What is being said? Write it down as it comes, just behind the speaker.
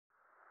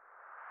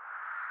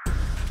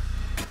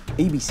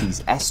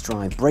EBC's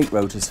S-Drive brake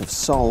rotors have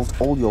solved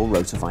all your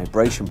rotor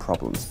vibration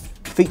problems.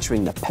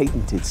 Featuring the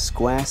patented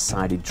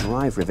square-sided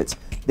drive rivets,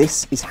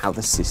 this is how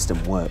the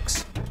system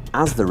works.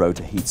 As the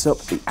rotor heats up,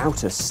 the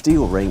outer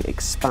steel ring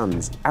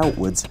expands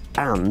outwards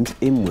and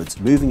inwards,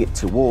 moving it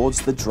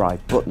towards the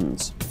drive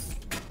buttons.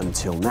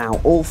 Until now,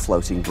 all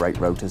floating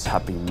brake rotors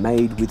have been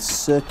made with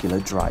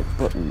circular drive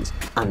buttons,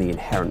 and the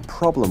inherent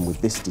problem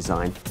with this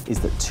design is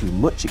that too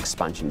much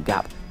expansion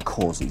gap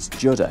causes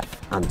judder,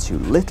 and too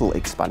little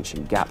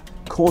expansion gap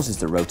causes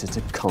the rotor to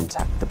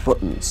contact the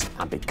buttons.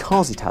 And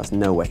because it has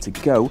nowhere to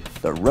go,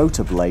 the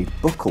rotor blade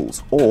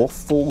buckles or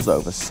falls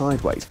over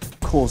sideways,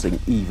 causing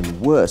even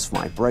worse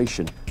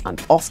vibration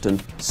and often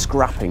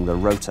scrapping the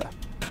rotor.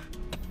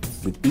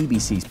 With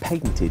EBC's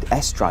patented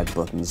S-Drive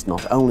buttons,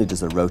 not only does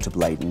the rotor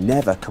blade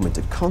never come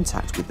into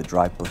contact with the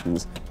drive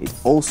buttons, it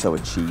also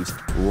achieves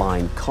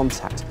line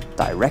contact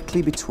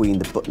directly between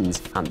the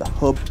buttons and the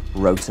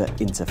hub-rotor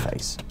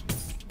interface.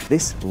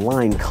 This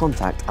line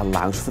contact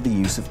allows for the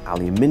use of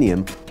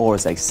aluminium, or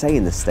as they say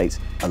in the States,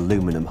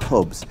 aluminum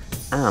hubs,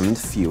 and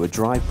fewer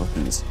drive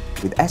buttons.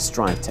 With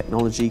S-Drive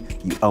technology,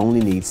 you only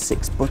need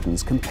 6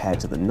 buttons compared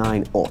to the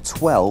 9 or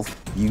 12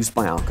 used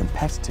by our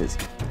competitors,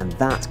 and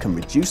that can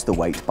reduce the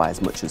weight by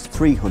as much as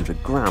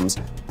 300 grams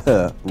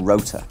per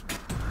rotor.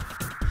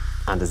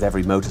 And as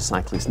every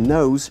motorcyclist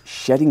knows,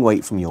 shedding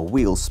weight from your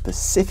wheels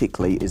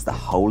specifically is the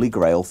holy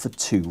grail for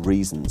 2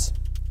 reasons.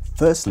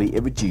 Firstly,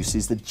 it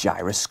reduces the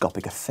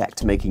gyroscopic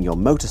effect, making your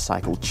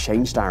motorcycle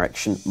change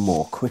direction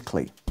more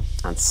quickly.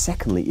 And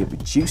secondly, it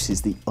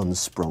reduces the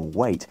unsprung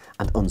weight,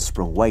 and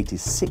unsprung weight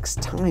is 6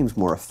 times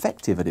more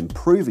effective at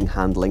improving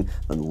handling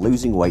than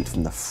losing weight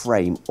from the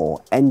frame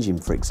or engine,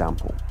 for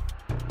example.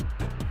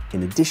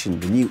 In addition,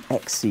 the new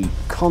XC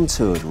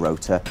contoured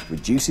rotor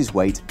reduces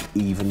weight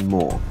even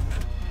more.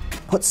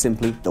 Put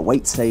simply, the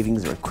weight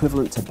savings are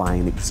equivalent to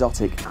buying an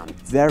exotic and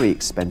very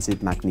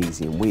expensive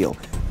magnesium wheel,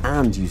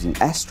 and using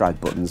S-Drive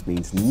buttons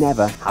means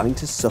never having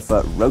to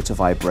suffer rotor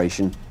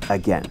vibration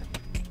again.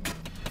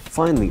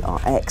 Finally,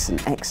 our X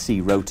and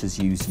XC rotors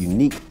use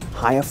unique,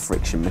 higher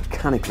friction,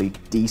 mechanically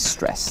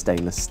de-stressed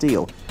stainless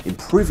steel,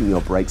 improving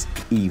your brakes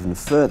even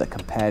further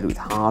compared with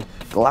hard,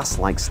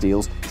 glass-like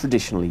steels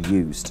traditionally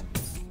used.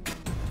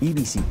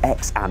 EBC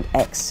X and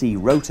XC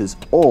rotors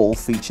all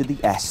feature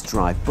the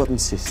S-Drive button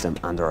system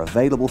and are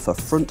available for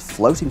front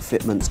floating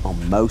fitments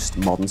on most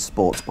modern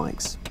sports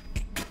bikes.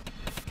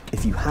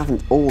 If you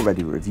haven't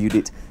already reviewed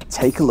it,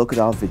 take a look at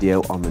our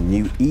video on the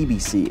new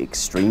EBC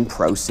Extreme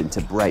Pro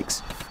Sinter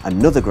brakes,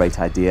 another great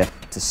idea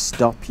to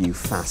stop you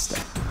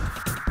faster.